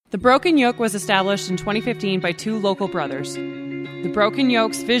The Broken Yoke was established in 2015 by two local brothers. The Broken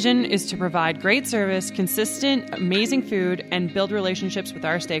Yoke's vision is to provide great service, consistent, amazing food, and build relationships with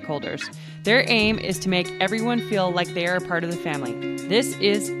our stakeholders. Their aim is to make everyone feel like they are a part of the family. This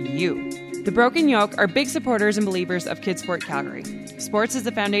is you. The Broken Yoke are big supporters and believers of Kids Sport Calgary. Sports is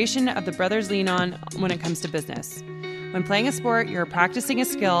the foundation of the brothers lean on when it comes to business. When playing a sport, you're practicing a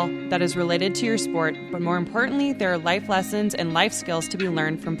skill that is related to your sport, but more importantly, there are life lessons and life skills to be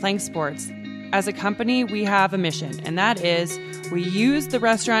learned from playing sports. As a company, we have a mission, and that is we use the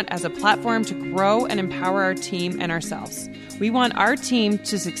restaurant as a platform to grow and empower our team and ourselves. We want our team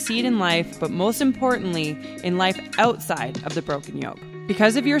to succeed in life, but most importantly, in life outside of the Broken Yoke.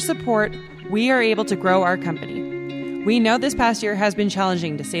 Because of your support, we are able to grow our company. We know this past year has been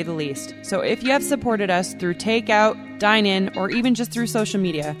challenging, to say the least. So if you have supported us through takeout, dine-in, or even just through social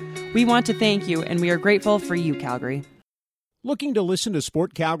media, we want to thank you, and we are grateful for you, Calgary. Looking to listen to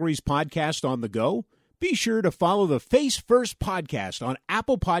Sport Calgary's podcast on the go? Be sure to follow the Face First podcast on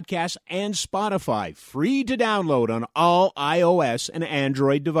Apple Podcasts and Spotify, free to download on all iOS and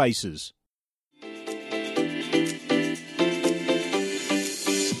Android devices.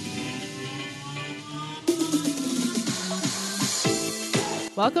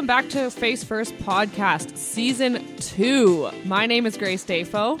 Welcome back to Face First Podcast, Season 2. My name is Grace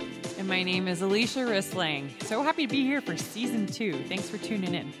Dafo. And my name is Alysia Rissling. So happy to be here for Season 2. Thanks for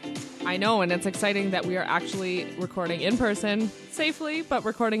tuning in. I know, and it's exciting that we are actually recording in person safely, but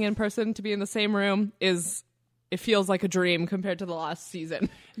recording in person to be in the same room it feels like a dream compared to the last season.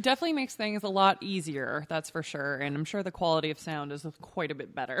 Definitely makes things a lot easier, that's for sure. And I'm sure the quality of sound is quite a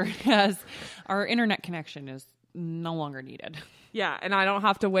bit better as our internet connection is no longer needed. Yeah, and I don't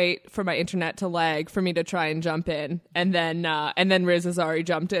have to wait for my internet to lag for me to try and jump in, and then Riz has already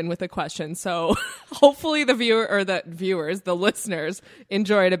jumped in with a question. So hopefully the listeners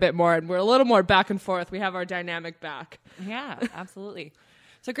enjoy it a bit more, and we're a little more back and forth. We have our dynamic back. Yeah, absolutely.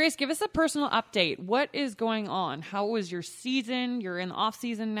 So Grace, give us a personal update. What is going on? How was your season? You're in the off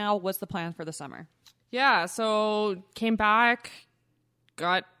season now. What's the plan for the summer? Yeah, so came back,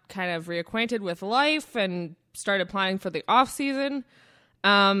 got kind of reacquainted with life, and started planning for the off season.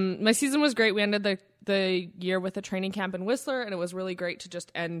 My season was great. We ended the year with a training camp in Whistler, and it was really great to just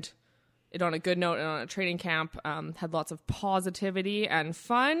end it on a good note and on a training camp. Had lots of positivity and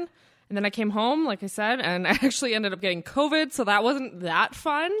fun. And then I came home, like I said, and I actually ended up getting COVID, so that wasn't that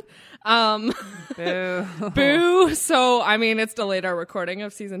fun. Boo. Boo. So, I mean, it's delayed our recording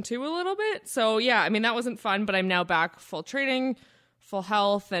of season 2 a little bit. So, yeah, I mean, that wasn't fun, but I'm now back full training, full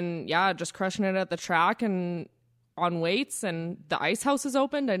health, and yeah, just crushing it at the track and on weights, and the ice house is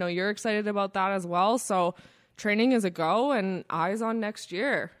opened. I know you're excited about that as well. So training is a go and eyes on next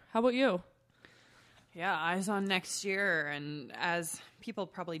year. How about you? Yeah, eyes on next year. And as people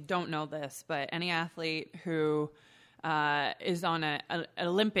probably don't know this, but any athlete who is on an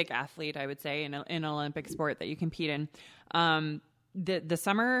Olympic athlete, I would say, in an Olympic sport that you compete in, the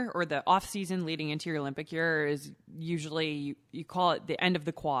summer or the off season leading into your Olympic year is usually you call it the end of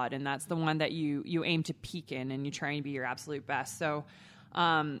the quad, and that's the one that you aim to peak in and you try and be your absolute best. So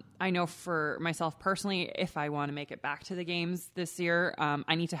I know for myself personally, if I want to make it back to the games this year,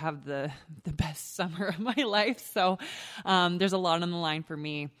 I need to have the best summer of my life. So there's a lot on the line for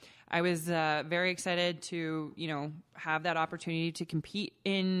me. I was very excited to have that opportunity to compete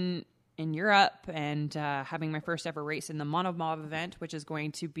in Europe and having my first ever race in the monomob event, which is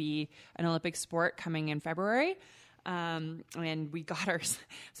going to be an Olympic sport coming in February. And we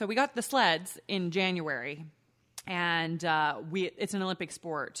got the sleds in January, and it's an Olympic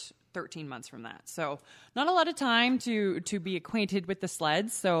sport 13 months from that. So not a lot of time to be acquainted with the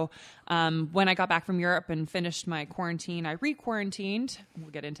sleds. So when I got back from Europe and finished my quarantine, I re-quarantined.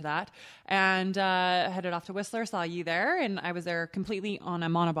 We'll get into that. And headed off to Whistler, saw you there. And I was there completely on a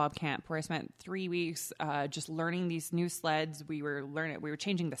monobob camp where I spent 3 weeks just learning these new sleds. We were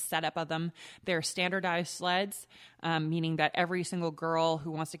changing the setup of them. They're standardized sleds, meaning that every single girl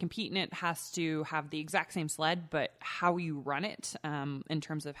who wants to compete in it has to have the exact same sled, but how you run it in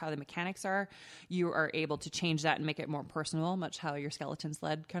terms of how the mechanics are, you are able to change that and make it more personal, much how your skeleton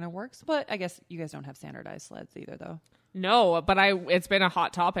sled kind of works. But I guess you guys don't have standardized sleds either, though. No, but it's been a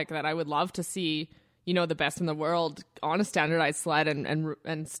hot topic that I would love to see, the best in the world on a standardized sled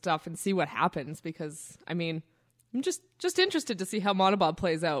and stuff, and see what happens, because I mean, I'm just interested to see how monobob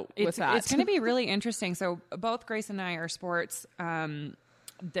plays out with that. It's going to be really interesting. So both Grace and I are sports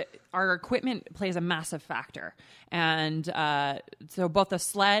our equipment plays a massive factor. And so both the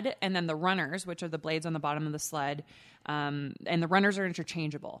sled and then the runners, which are the blades on the bottom of the sled, and the runners are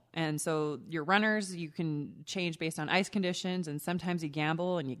interchangeable. And so your runners, you can change based on ice conditions, and sometimes you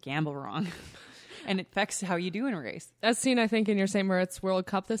gamble wrong. And it affects how you do in a race. As seen, I think, in your St. Moritz World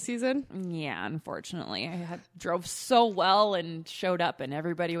Cup this season. Yeah, unfortunately. I drove so well and showed up, and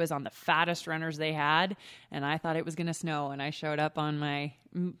everybody was on the fattest runners they had, and I thought it was going to snow, and I showed up on my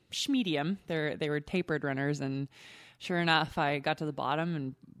medium. They were tapered runners, and sure enough, I got to the bottom,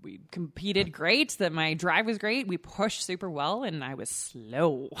 and we competed great. My drive was great. We pushed super well, and I was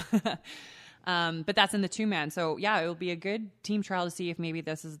slow. But that's in the 2-man. So, yeah, it will be a good team trial to see if maybe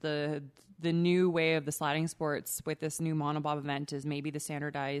this is the new way of the sledding sports with this new monobob event, is maybe the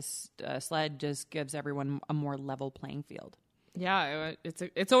standardized sled just gives everyone a more level playing field. Yeah,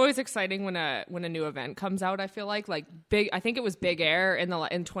 it's always exciting when a new event comes out. I feel like big. I think it was Big Air in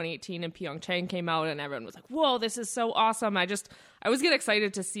 2018 in Pyeongchang came out, and everyone was like, "Whoa, this is so awesome!" I always get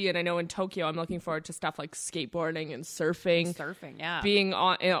excited to see it. I know in Tokyo, I'm looking forward to stuff like skateboarding and surfing. Yeah, being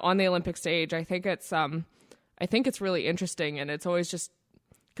on the Olympic stage. I think it's really interesting, and it's always just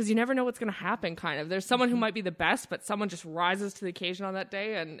because you never know what's going to happen. Kind of, there's someone who might be the best, but someone just rises to the occasion on that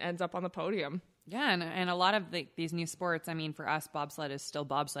day and ends up on the podium. Yeah, and a lot of these new sports, I mean, for us, bobsled is still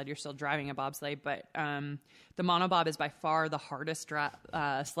bobsled. You're still driving a bobsleigh, but the monobob is by far the hardest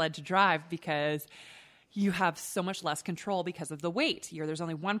sled to drive because you have so much less control because of the weight. There's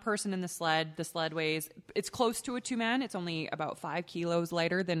only one person in the sled. The sled weighs, it's close to a 2-man. It's only about 5 kilos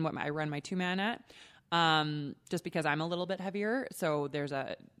lighter than what I run my 2-man at, just because I'm a little bit heavier. So there's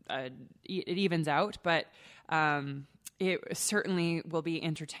it evens out, but it certainly will be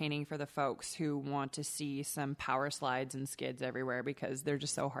entertaining for the folks who want to see some power slides and skids everywhere because they're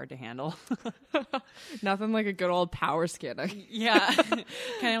just so hard to handle. Nothing like a good old power skid. Yeah.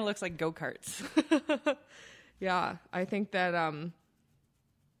 Kind of looks like go-karts. Yeah. I think that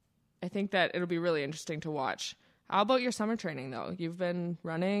it'll be really interesting to watch. How about your summer training though? You've been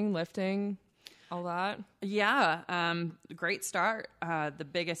running, lifting, all that? Yeah. Great start. The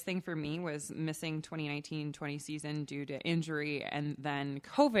biggest thing for me was missing 2019-20 season due to injury, and then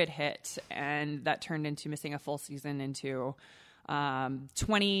COVID hit, and that turned into missing a full season into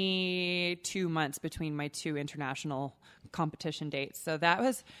 22 months between my 2 international competition dates. So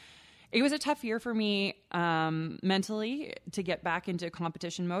it was a tough year for me mentally to get back into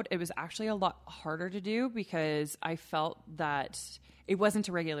competition mode. It was actually a lot harder to do because I felt that it wasn't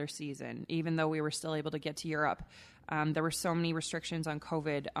a regular season, even though we were still able to get to Europe. There were so many restrictions on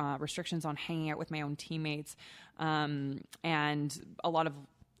COVID, restrictions on hanging out with my own teammates, and a lot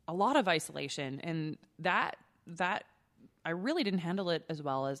of isolation. And that I really didn't handle it as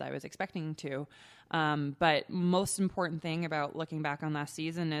well as I was expecting to. But most important thing about looking back on last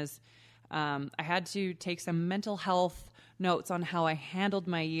season is I had to take some mental health notes on how I handled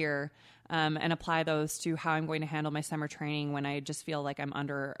my year, and apply those to how I'm going to handle my summer training when I just feel like I'm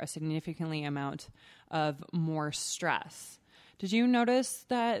under a significantly amount of more stress. Did you notice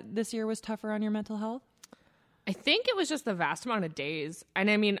that this year was tougher on your mental health? I think it was just the vast amount of days.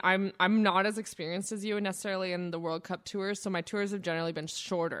 And I mean, I'm not as experienced as you necessarily in the World Cup tours. So my tours have generally been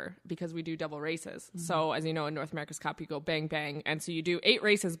shorter because we do double races. Mm-hmm. So as you know, in North America's Cup, you go bang, bang. And so you do 8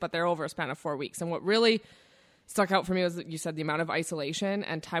 races, but they're over a span of 4 weeks. And what really stuck out for me was that you said the amount of isolation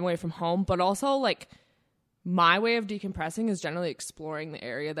and time away from home, but also like my way of decompressing is generally exploring the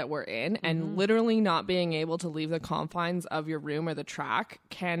area that we're in, and literally not being able to leave the confines of your room or the track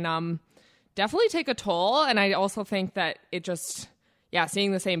can definitely take a toll. And I also think that it just,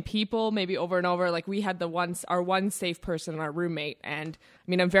 seeing the same people maybe over and over, like we had our one safe person, our roommate. And I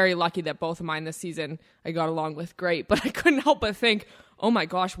mean, I'm very lucky that both of mine this season I got along with great, but I couldn't help but think, oh my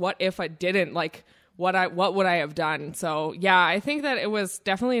gosh, what if I didn't? Like, what would I have done? So yeah, I think that it was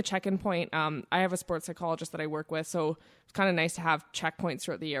definitely a check-in point. I have a sports psychologist that I work with, so it's kind of nice to have checkpoints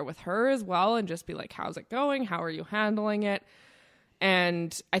throughout the year with her as well, and just be like, how's it going? How are you handling it?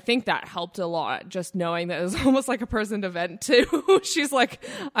 And I think that helped a lot, just knowing that it was almost like a person to vent to. She's like,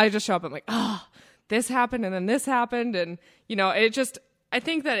 I just show up, I'm like, oh, this happened and then this happened. And, I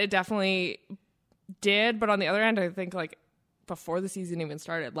think that it definitely did. But on the other end, I think like before the season even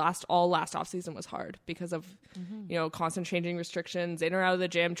started, last off season was hard because of, constant changing restrictions, in or out of the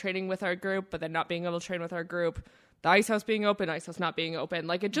gym, training with our group, but then not being able to train with our group, the ice house being open, ice house not being open.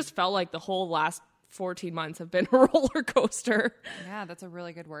 Like it just felt like the whole last 14 months have been a roller coaster. Yeah, that's a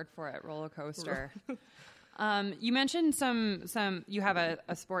really good word for it, roller coaster. You mentioned you have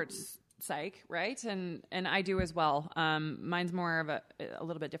a sports psych, right? And I do as well. Mine's more of a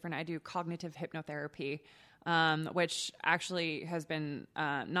little bit different. I do cognitive hypnotherapy. which actually has been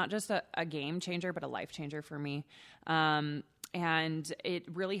not just a game changer, but a life changer for me. And it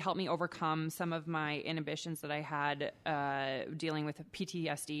really helped me overcome some of my inhibitions that I had dealing with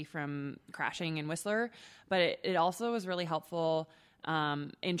PTSD from crashing in Whistler. But it also was really helpful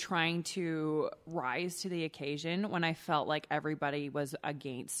in trying to rise to the occasion when I felt like everybody was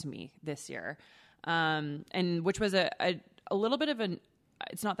against me this year. And which was a little bit of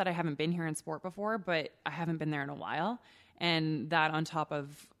it's not that I haven't been here in sport before, but I haven't been there in a while. And that on top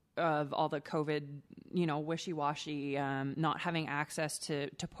of all the COVID, wishy-washy, not having access to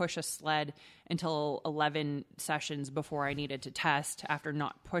push a sled until 11 sessions before I needed to test after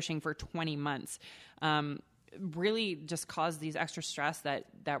not pushing for 20 months, really just caused these extra stress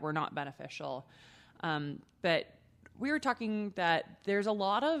that were not beneficial. But we were talking that there's a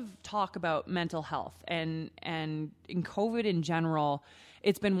lot of talk about mental health and in COVID in general,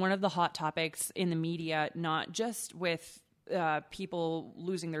 it's been one of the hot topics in the media, not just with people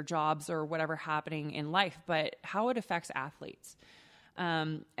losing their jobs or whatever happening in life, but how it affects athletes.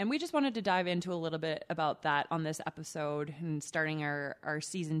 And we just wanted to dive into a little bit about that on this episode and starting our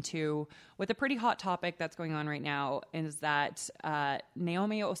season 2 with a pretty hot topic that's going on right now is that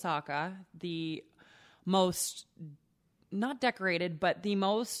Naomi Osaka, the most not decorated, but the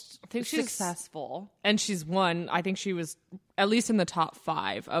most successful. And she's won. I think she was at least in the top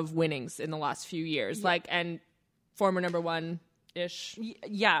 5 of winnings in the last few years. Yeah. And former number 1-ish.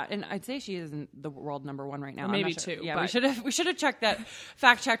 Yeah, and I'd say she isn't the world number 1 right now. Or maybe sure. 2. Yeah, but we should have checked that,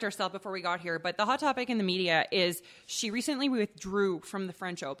 fact checked ourselves before we got here. But the hot topic in the media is she recently withdrew from the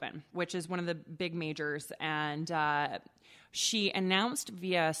French Open, which is one of the big majors, and she announced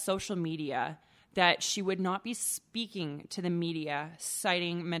via social media that she would not be speaking to the media,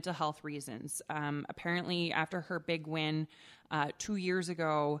 citing mental health reasons. Apparently, after her big win 2 years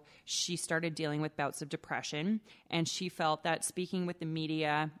ago, she started dealing with bouts of depression, and she felt that speaking with the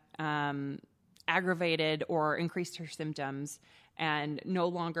media aggravated or increased her symptoms and no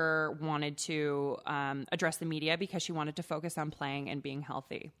longer wanted to address the media because she wanted to focus on playing and being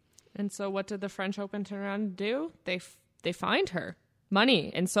healthy. And so what did the French Open turn around and do? They fined her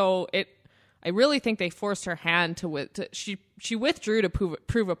money. And so I really think they forced her hand she withdrew to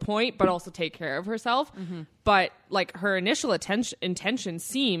prove a point, but also take care of herself. Mm-hmm. But like her initial intention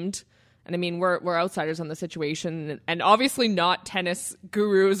seemed, and I mean, we're outsiders on the situation and obviously not tennis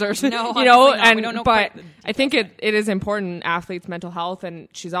gurus or, no, we don't know, but I think it is important, athletes' mental health, and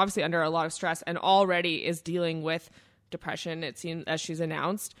she's obviously under a lot of stress and already is dealing with depression, it seems, as she's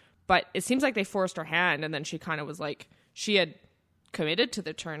announced. But it seems like they forced her hand, and then she kind of was like, she had committed to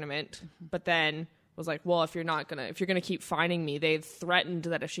the tournament, but then was like, well, if you're gonna keep fining me, they threatened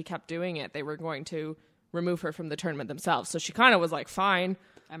that if she kept doing it, they were going to remove her from the tournament themselves. So she kind of was like, fine,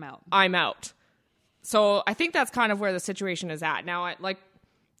 I'm out. So I think that's kind of where the situation is at now. I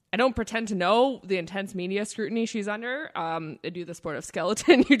don't pretend to know the intense media scrutiny she's under. I do the sport of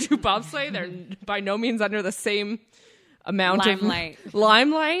skeleton, you do bobsleigh. They're by no means under the same amount of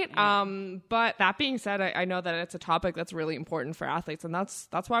limelight. Yeah. But that being said, I know that it's a topic that's really important for athletes, and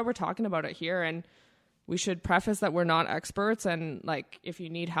that's why we're talking about it here. And we should preface that we're not experts, and like, if you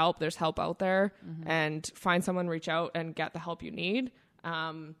need help, there's help out there. Mm-hmm. And find someone, reach out and get the help you need.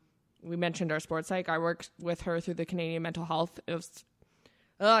 We mentioned our sports psych. I worked with her through the Canadian Mental Health.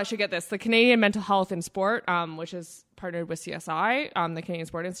 I should get this. The Canadian Mental Health in Sport, which is partnered with CSI, the Canadian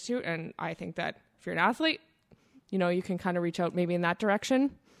Sport Institute. And I think that if you're an athlete, you can kind of reach out maybe in that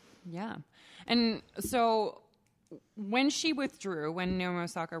direction. Yeah. And so when Naomi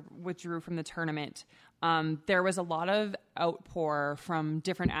Osaka withdrew from the tournament, there was a lot of outpour from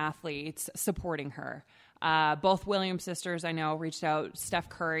different athletes supporting her. Both Williams sisters, I know, reached out. Steph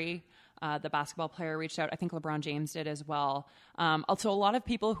Curry, the basketball player, reached out. I think LeBron James did as well. Also, a lot of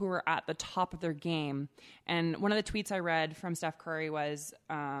people who were at the top of their game. And one of the tweets I read from Steph Curry was,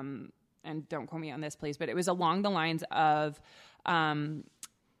 and don't quote me on this, please, but it was along the lines of,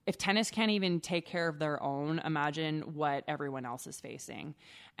 if tennis can't even take care of their own, imagine what everyone else is facing.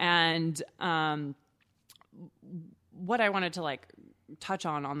 And what I wanted to touch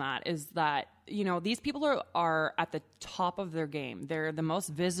on that is that, these people are at the top of their game. They're the most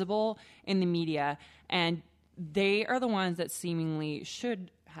visible in the media, and they are the ones that seemingly should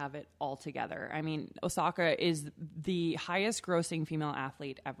have it all together. I mean, Osaka is the highest grossing female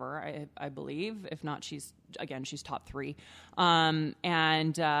athlete ever, I believe. If not, she's top 3. And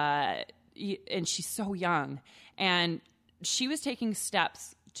she's so young, and she was taking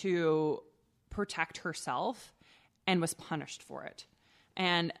steps to protect herself and was punished for it.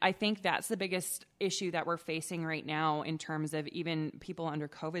 And I think that's the biggest issue that we're facing right now in terms of even people under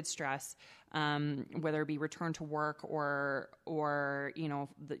COVID stress, whether it be return to work or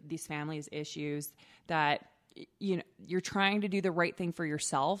these families' issues, that you're trying to do the right thing for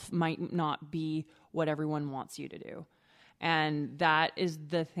yourself might not be what everyone wants you to do. And that is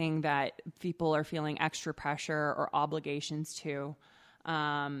the thing that people are feeling extra pressure or obligations to.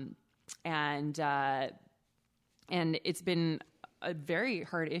 And it's been a very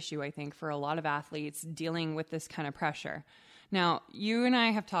hard issue, I think, for a lot of athletes dealing with this kind of pressure. Now, you and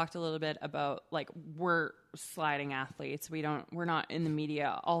I have talked a little bit about, like, we're sliding athletes. We're not in the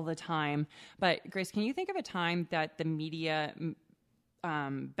media all the time. But Grace, can you think of a time that the media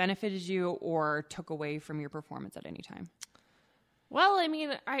benefited you or took away from your performance at any time? Well, I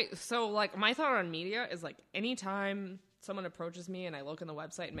mean, my thought on media is, like, anytime someone approaches me and I look on the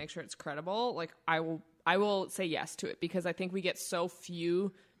website and make sure it's credible, like, I will say yes to it, because I think we get so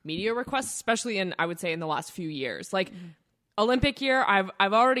few media requests, especially in the last few years. Like, Olympic year,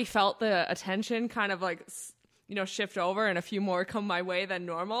 I've already felt the attention kind of, like, shift over, and a few more come my way than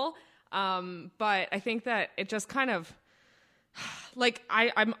normal. But I think that it just kind of, like,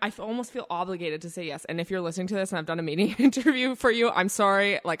 I almost feel obligated to say yes. And if you're listening to this and I've done a media interview for you, I'm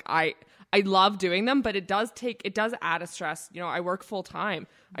sorry. Like, I love doing them, but it does add a stress. I work full time.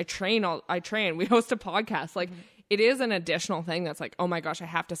 I train. We host a podcast. Like, it is an additional thing that's like, oh my gosh, I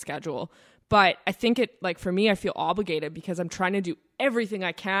have to schedule. But I think for me, I feel obligated because I'm trying to do everything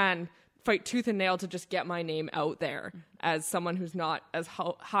I can, fight tooth and nail to just get my name out there as someone who's not as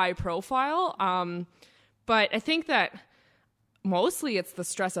high profile. But I think that mostly it's the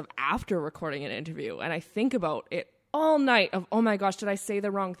stress of after recording an interview. And I think about it all night of, oh my gosh, did I say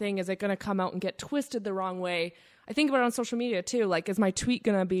the wrong thing? Is it going to come out and get twisted the wrong way? I think about it on social media too. Like, is my tweet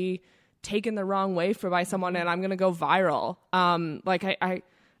going to be taken the wrong way by someone and I'm going to go viral?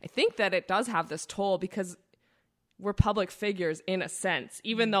 I think that it does have this toll because we're public figures in a sense,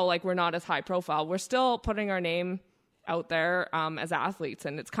 even though, like, we're not as high profile, we're still putting our name out there as athletes.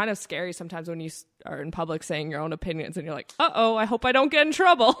 And it's kind of scary sometimes when you are in public saying your own opinions and you're like, uh-oh, I hope I don't get in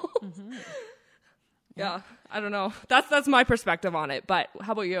trouble. Mm-hmm. Yeah, I don't know. That's my perspective on it. But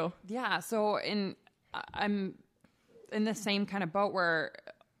how about you? Yeah, so I'm in the same kind of boat where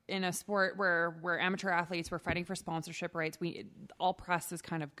in a sport where we're amateur athletes, we're fighting for sponsorship rights. All press is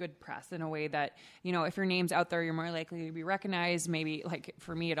kind of good press in a way that, if your name's out there, you're more likely to be recognized. Maybe, like,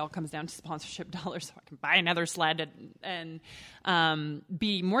 for me, it all comes down to sponsorship dollars so I can buy another sled and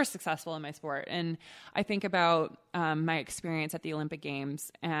be more successful in my sport. And I think about my experience at the Olympic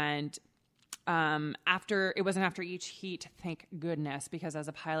Games, and it wasn't after each heat, thank goodness, because as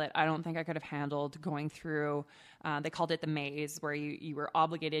a pilot, I don't think I could have handled going through, they called it the maze, where you were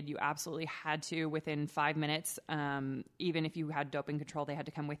obligated, you absolutely had to, within 5 minutes, even if you had doping control, they had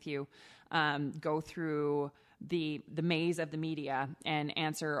to come with you, go through the maze of the media and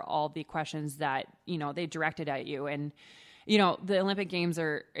answer all the questions that, they directed at you. And, the Olympic Games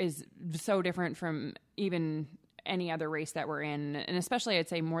is so different from even any other race that we're in, and especially I'd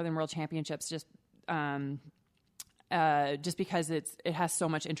say more than World Championships, just because it has so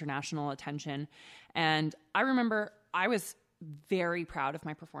much international attention. And I remember I was very proud of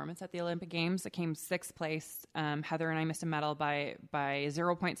my performance at the Olympic Games. I came 6th place. Heather and I missed a medal by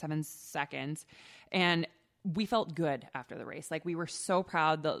 0.7 seconds, and we felt good after the race. Like, we were so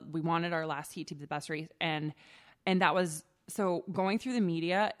proud that we wanted our last heat to be the best race, and that was so. Going through the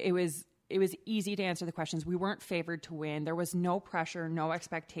media, it was easy to answer the questions. We weren't favored to win. There was no pressure, no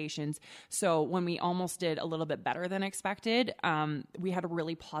expectations. So when we almost did a little bit better than expected, we had a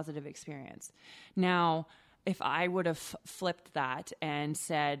really positive experience. Now, if I would have flipped that and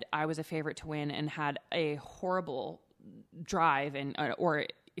said I was a favorite to win and had a horrible drive or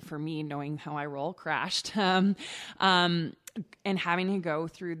for me, knowing how I roll, crashed, and having to go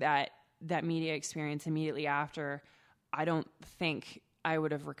through that media experience immediately after, I don't think I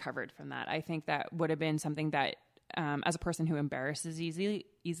would have recovered from that. I think that would have been something that, as a person who embarrasses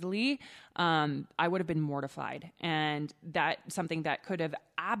easily, I would have been mortified. And that's something that could have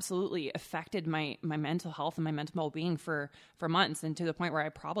absolutely affected my mental health and my mental well-being for months, and to the point where I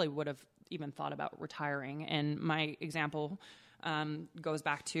probably would have even thought about retiring. And my example goes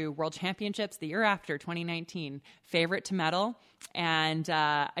back to World Championships the year after, 2019, favorite to medal. And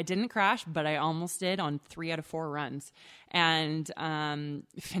I didn't crash, but I almost did on 3 out of 4 runs, and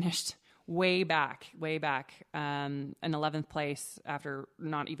finished way back, in 11th place after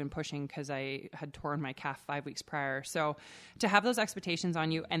not even pushing because I had torn my calf 5 weeks prior. So to have those expectations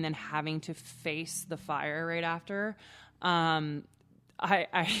on you and then having to face the fire right after,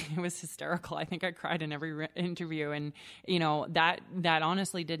 it was hysterical. I think I cried in every interview, and that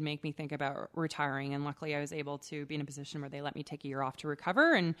honestly did make me think about retiring. And luckily, I was able to be in a position where they let me take a year off to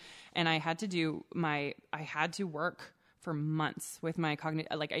recover, and I had to work for months with my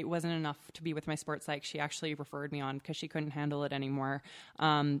cognitive. Like, it wasn't enough to be with my sports psych. She actually referred me on because she couldn't handle it anymore,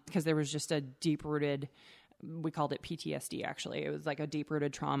 because there was just a deep rooted. We called it PTSD. Actually, it was like a deep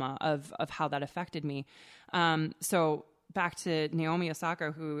rooted trauma of how that affected me. So. Back to Naomi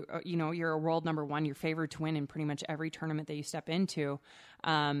Osaka, who, you're a world number one, you're favored to win in pretty much every tournament that you step into.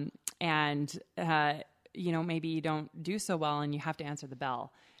 Maybe you don't do so well and you have to answer the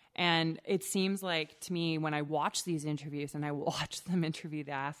bell. And it seems like to me, when I watch these interviews and I watch them interview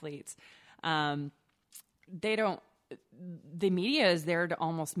the athletes, the media is there to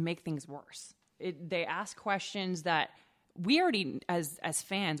almost make things worse. They ask questions that we already, as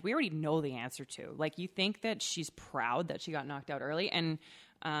fans, we already know the answer to. Like, you think that she's proud that she got knocked out early. And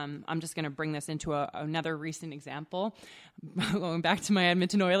I'm just going to bring this into another recent example. Going back to my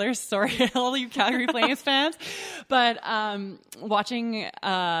Edmonton Oilers. Sorry, all you Calgary Flames fans. But watching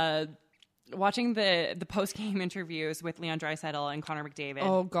the post-game interviews with Leon Draisaitl and Connor McDavid.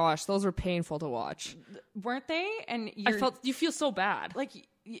 Oh, gosh. Those were painful to watch. Weren't they? And you feel so bad.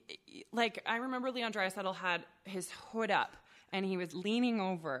 Like I remember Leon Draisaitl had his hood up and he was leaning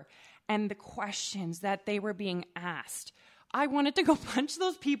over, and the questions that they were being asked, I wanted to go punch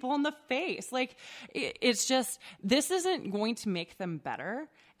those people in the face. Like, it's just, this isn't going to make them better,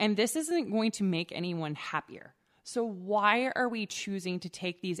 and this isn't going to make anyone happier. So why are we choosing to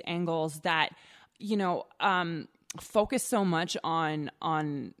take these angles that, focus so much on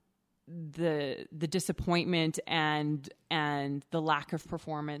the disappointment and the lack of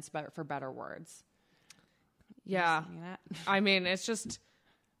performance, but for better words? Yeah. I mean, it's just,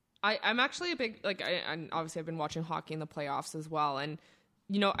 I'm actually a big, and obviously I've been watching hockey in the playoffs as well. And,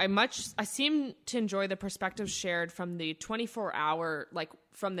 I seem to enjoy the perspective shared from the 24-hour,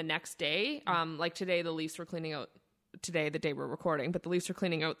 from the next day. Like today, the Leafs were cleaning out, the day we're recording, but the Leafs were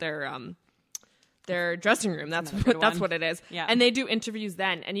cleaning out their dressing room. That's what it is. Yeah. And they do interviews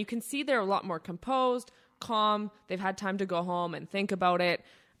then, and you can see they're a lot more composed, calm. They've had time to go home and think about it.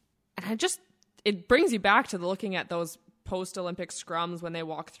 And it brings you back to looking at those post-Olympic scrums when they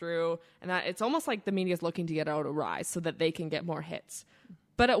walk through, and that it's almost like the media is looking to get out a rise so that they can get more hits.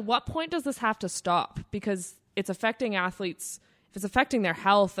 But at what point does this have to stop? Because it's affecting athletes. If it's affecting their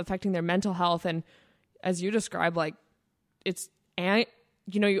health, affecting their mental health, and as you described,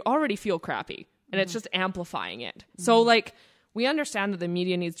 you already feel crappy, and it's just amplifying it. Mm-hmm. So, we understand that the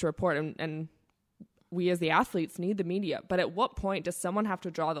media needs to report, and we as the athletes need the media. But at what point does someone have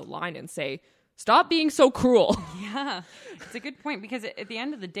to draw the line and say, stop being so cruel? Yeah, it's a good point, because at the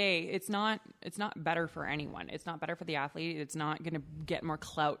end of the day, it's not better for anyone. It's not better for the athlete. It's not going to get more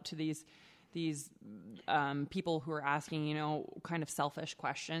clout to these people who are asking, kind of selfish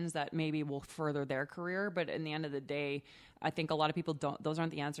questions that maybe will further their career. But in the end of the day, I think a lot of people those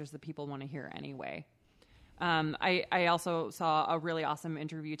aren't the answers that people want to hear anyway. I also saw a really awesome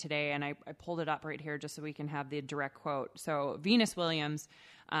interview today, and I pulled it up right here just so we can have the direct quote. So Venus Williams,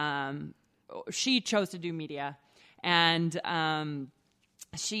 she chose to do media, and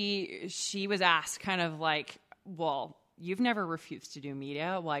she was asked kind of like, well, you've never refused to do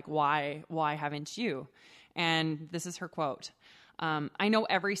media. Like, why haven't you? And this is her quote. I know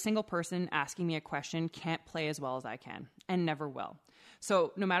every single person asking me a question can't play as well as I can, and never will.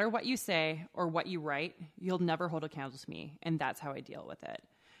 So no matter what you say or what you write, you'll never hold a candle to me. And that's how I deal with it.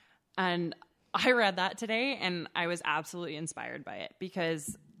 And I read that today, and I was absolutely inspired by it,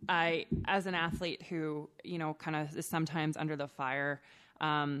 because as an athlete who, kind of is sometimes under the fire,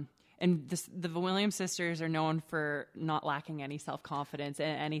 and the Williams sisters are known for not lacking any self-confidence in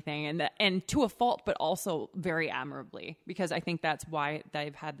anything, and to a fault, but also very admirably, because I think that's why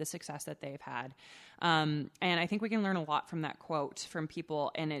they've had the success that they've had. And I think we can learn a lot from that quote from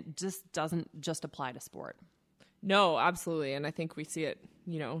people, and it just doesn't just apply to sport. No, absolutely. And I think we see it,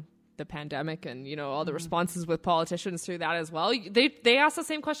 the pandemic and, all the responses with politicians through that as well. They ask the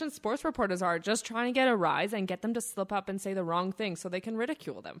same questions sports reporters are, just trying to get a rise and get them to slip up and say the wrong thing so they can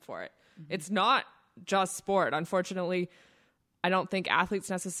ridicule them for it. Mm-hmm. It's not just sport. Unfortunately, I don't think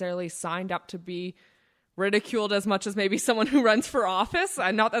athletes necessarily signed up to be ridiculed as much as maybe someone who runs for office.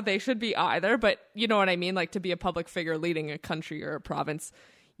 Not that they should be either, but you know what I mean? Like, to be a public figure leading a country or a province,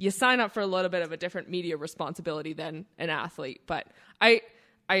 you sign up for a little bit of a different media responsibility than an athlete. But I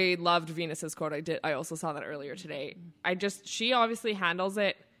loved Venus's quote. I also saw that earlier today. She obviously handles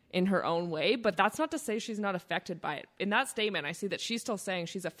it in her own way, but that's not to say she's not affected by it. In that statement, I see that she's still saying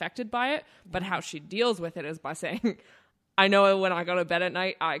she's affected by it, but how she deals with it is by saying, I know when I go to bed at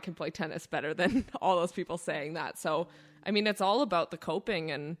night, I can play tennis better than all those people saying that. So, I mean, it's all about the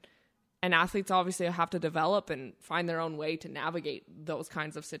coping, and athletes obviously have to develop and find their own way to navigate those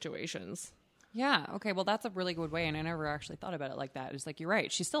kinds of situations. Yeah. Okay. Well, that's a really good way. And I never actually thought about it like that. It's like, you're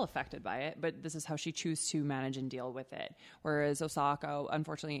right. She's still affected by it, but this is how she chose to manage and deal with it. Whereas Osaka,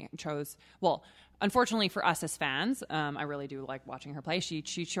 unfortunately, unfortunately for us as fans, I really do like watching her play. She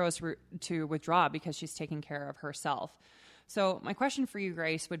chose to withdraw because she's taking care of herself. So my question for you,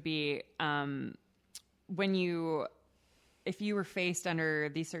 Grace, would be, if you were faced under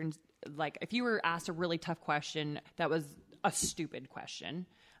these certain, like if you were asked a really tough question that was a stupid question,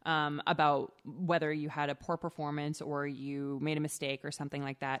 about whether you had a poor performance or you made a mistake or something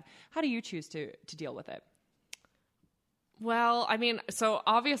like that, how do you choose to deal with it? Well, I mean, so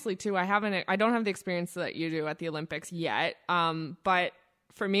obviously too, I don't have the experience that you do at the Olympics yet. But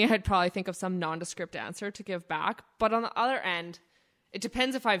for me, I'd probably think of some nondescript answer to give back. But on the other end, it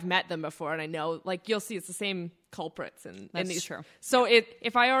depends if I've met them before and I know, like, you'll see it's the same culprits in these. True. So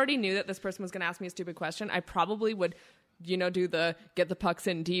if I already knew that this person was going to ask me a stupid question, I probably would, do the get the pucks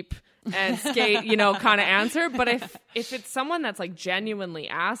in deep and skate, kind of answer. But if it's someone that's like genuinely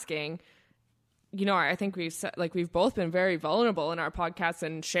asking, I think we've both been very vulnerable in our podcasts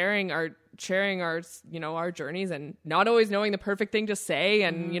and sharing our our journeys and not always knowing the perfect thing to say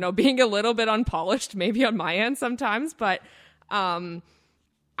and, being a little bit unpolished maybe on my end sometimes. But I'd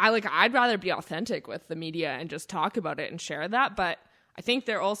rather be authentic with the media and just talk about it and share that. But I think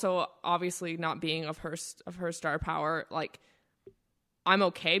they're also obviously not being of her star power. Like, I'm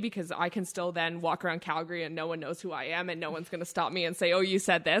okay because I can still then walk around Calgary and no one knows who I am and no one's going to stop me and say, oh, you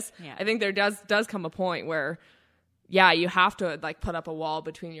said this. Yeah. I think there does come a point where, you have to like put up a wall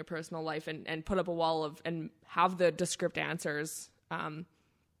between your personal life and put up a wall and have the descript answers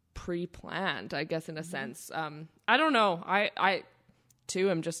pre-planned, I guess, in a sense. I don't know. I too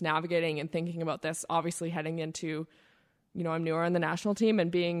am just navigating and thinking about this, obviously heading into, I'm newer on the national team and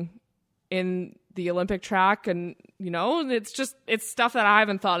being in the Olympic track and, it's stuff that I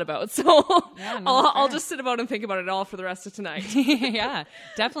haven't thought about. So I'll just sit about and think about it all for the rest of tonight. Yeah,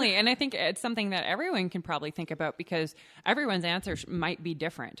 definitely. And I think it's something that everyone can probably think about because everyone's answers might be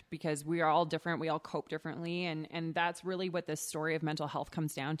different because we are all different. We all cope differently. And that's really what this story of mental health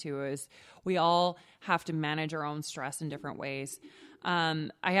comes down to is we all have to manage our own stress in different ways.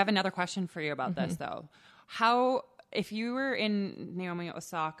 I have another question for you about this though. If you were in Naomi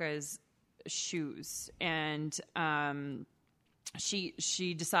Osaka's shoes and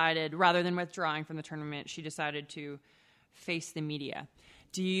she decided, rather than withdrawing from the tournament, she decided to face the media,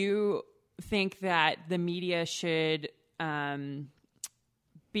 do you think that the media should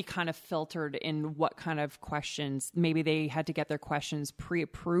be kind of filtered in what kind of questions? Maybe they had to get their questions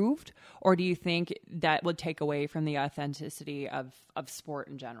pre-approved, or do you think that would take away from the authenticity of sport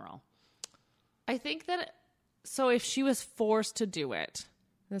in general? I think that... So if she was forced to do it,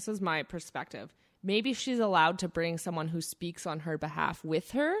 this is my perspective, maybe she's allowed to bring someone who speaks on her behalf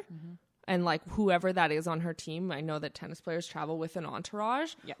with her and like whoever that is on her team. I know that tennis players travel with an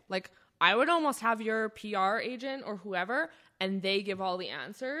entourage. Yeah. Like I would almost have your PR agent or whoever and they give all the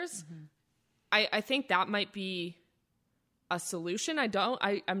answers. I think that might be a solution. I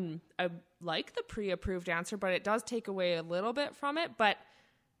like the pre-approved answer, but it does take away a little bit from it. But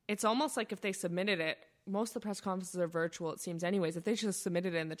it's almost like if they submitted it, most of the press conferences are virtual, it seems anyways. If they just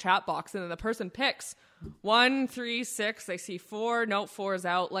submitted it in the chat box and then the person picks 1, 3, 6, they see 4, no, 4 is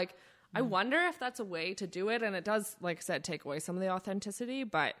out. Like, I wonder if that's a way to do it. And it does, like I said, take away some of the authenticity,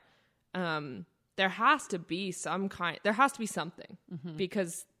 but there has to be something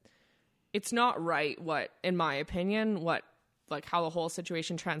because it's not right in my opinion, how the whole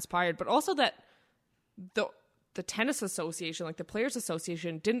situation transpired, but also that the tennis association, like the Players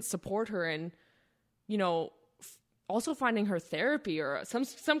Association, didn't support her in, also finding her therapy or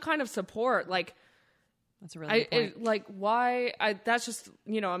some kind of support. Like, that's a really good point. Why? That's just,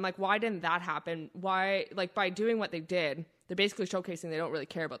 I'm like, why didn't that happen? Why, like, by doing what they did, they're basically showcasing they don't really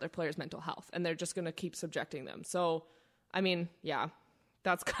care about their players' mental health and they're just going to keep subjecting them. So, I mean, yeah,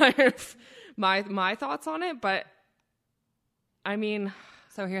 that's kind of my thoughts on it. But, I mean...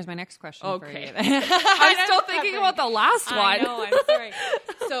 So here's my next question for you. I'm still thinking about the last one. I know, I'm sorry.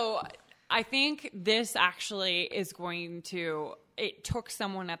 So... I think this actually is it took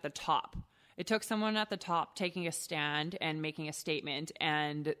someone at the top. It took someone at the top taking a stand and making a statement.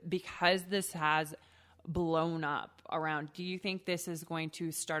 And because this has blown up around, do you think this is going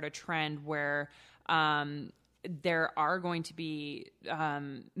to start a trend where there are going to be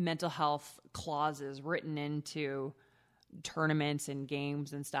mental health clauses written into tournaments and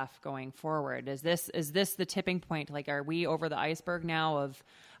games and stuff going forward? Is this the tipping point? Like, are we over the iceberg now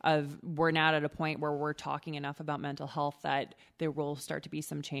of we're not at a point where we're talking enough about mental health that there will start to be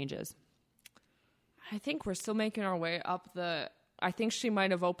some changes? I think we're still making our way up I think she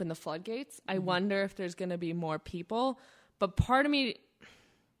might have opened the floodgates. I wonder if there's going to be more people, but part of me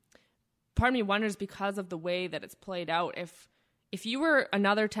wonders, because of the way that it's played out, if you were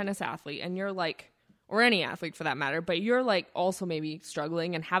another tennis athlete and you're like, or any athlete for that matter, but you're like also maybe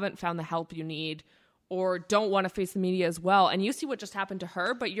struggling and haven't found the help you need, or don't want to face the media as well, and you see what just happened to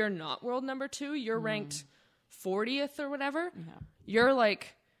her, but you're not world number 2, you're ranked 40th or whatever, you're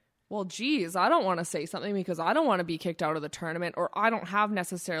like, well, geez, I don't want to say something because I don't want to be kicked out of the tournament, or I don't have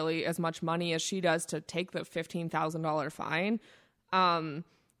necessarily as much money as she does to take the $15,000 fine.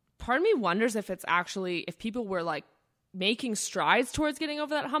 Part of me wonders if it's actually, if people were like making strides towards getting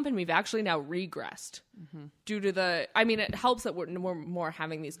over that hump, and we've actually now regressed due to it helps that we're more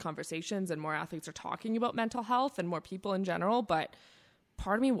having these conversations and more athletes are talking about mental health and more people in general. But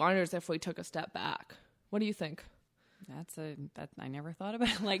part of me wonders if we took a step back. What do you think? I never thought about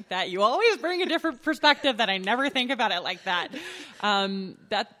it like that. You always bring a different perspective that I never think about it like that.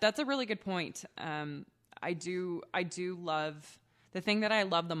 That's a really good point. I do love, the thing that I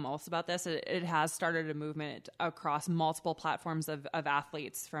love the most about this, it has started a movement across multiple platforms of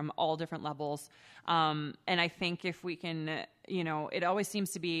athletes from all different levels. And I think if we can, it always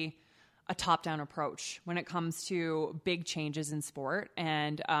seems to be a top-down approach when it comes to big changes in sport.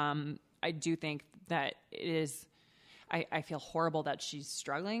 And I do think that it is, I feel horrible that she's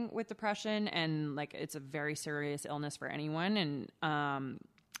struggling with depression, and like it's a very serious illness for anyone. And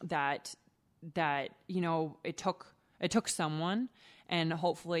that it took someone, and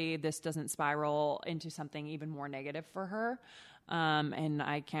hopefully this doesn't spiral into something even more negative for her. And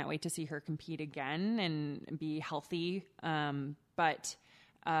I can't wait to see her compete again and be healthy. But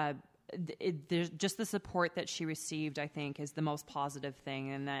there's just the support that she received, I think, is the most positive thing,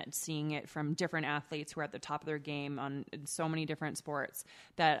 and that seeing it from different athletes who are at the top of their game on so many different sports,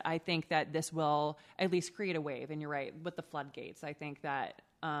 that I think that this will at least create a wave. And you're right, with the floodgates, I think that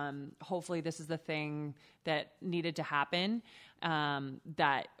hopefully this is the thing that needed to happen,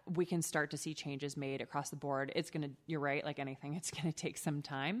 that we can start to see changes made across the board. You're right, like anything, it's going to take some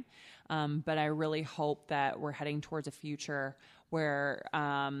time. But I really hope that we're heading towards a future where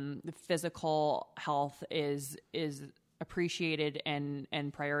physical health is appreciated and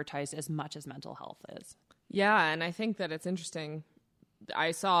prioritized as much as mental health is. Yeah, and I think that it's interesting.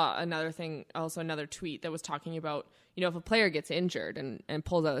 I saw another tweet that was talking about, if a player gets injured and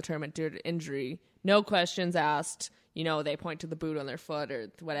pulls out of the tournament due to injury, no questions asked, they point to the boot on their foot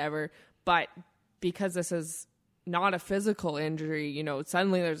or whatever. But because this is not a physical injury,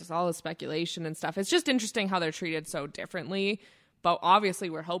 suddenly there's all this speculation and stuff. It's just interesting how they're treated so differently. But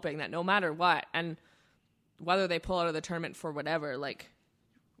obviously we're hoping that no matter what, and whether they pull out of the tournament for whatever, like,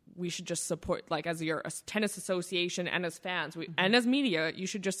 we should just support, like, as your tennis association and as fans and as media, you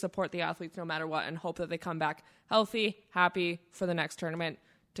should just support the athletes no matter what, and hope that they come back healthy, happy for the next tournament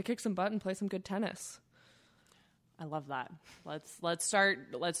to kick some butt and play some good tennis. I love that. Let's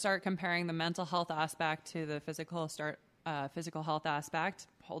start comparing the mental health aspect to the physical health aspect.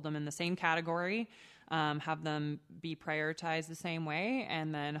 Hold them in the same category. Have them be prioritized the same way,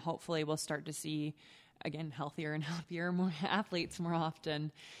 and then hopefully we'll start to see, again, healthier and happier more athletes more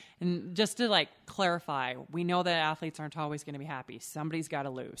often. And just to clarify, we know that athletes aren't always going to be happy. Somebody's got to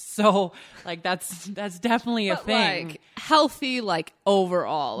lose. So that's definitely a thing. Healthy,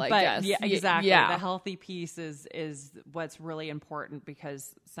 overall, I guess. Yeah, exactly. Yeah. The healthy piece is what's really important,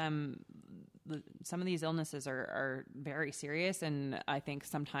 because some of these illnesses are very serious, and I think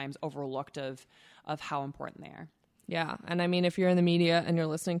sometimes overlooked of how important they are. Yeah. And I mean, if you're in the media and you're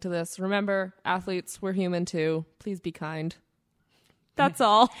listening to this, remember, athletes, we're human too. Please be kind. That's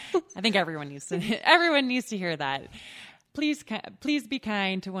all. I think everyone needs to hear that. Please be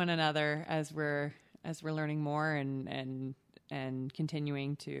kind to one another as we're learning more and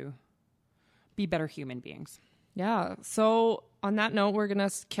continuing to be better human beings. Yeah. So on that note, we're going to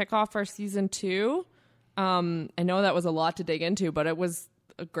kick off our season 2. I know that was a lot to dig into, but it was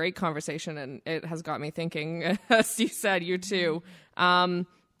a great conversation, and it has got me thinking, as you said, you too. But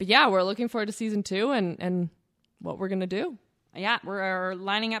yeah, we're looking forward to season 2 and what we're going to do. Yeah, we're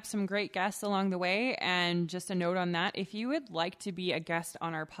lining up some great guests along the way. And just a note on that, if you would like to be a guest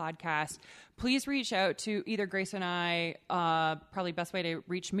on our podcast, please reach out to either Grace and I. Probably best way to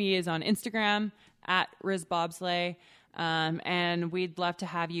reach me is on Instagram @RizBobsleigh. And we'd love to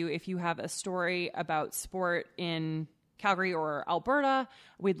have you if you have a story about sport in Calgary or Alberta,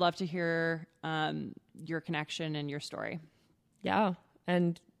 we'd love to hear your connection and your story. Yeah.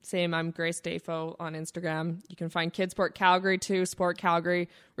 And same, I'm Grace Dafo on Instagram. You can find Kidsport Calgary too, Sport Calgary.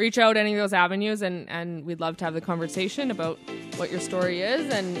 Reach out any of those avenues, and we'd love to have the conversation about what your story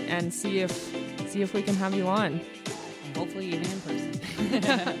is and see if we can have you on. And hopefully even in person.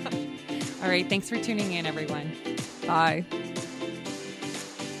 All right. Thanks for tuning in, everyone. Bye.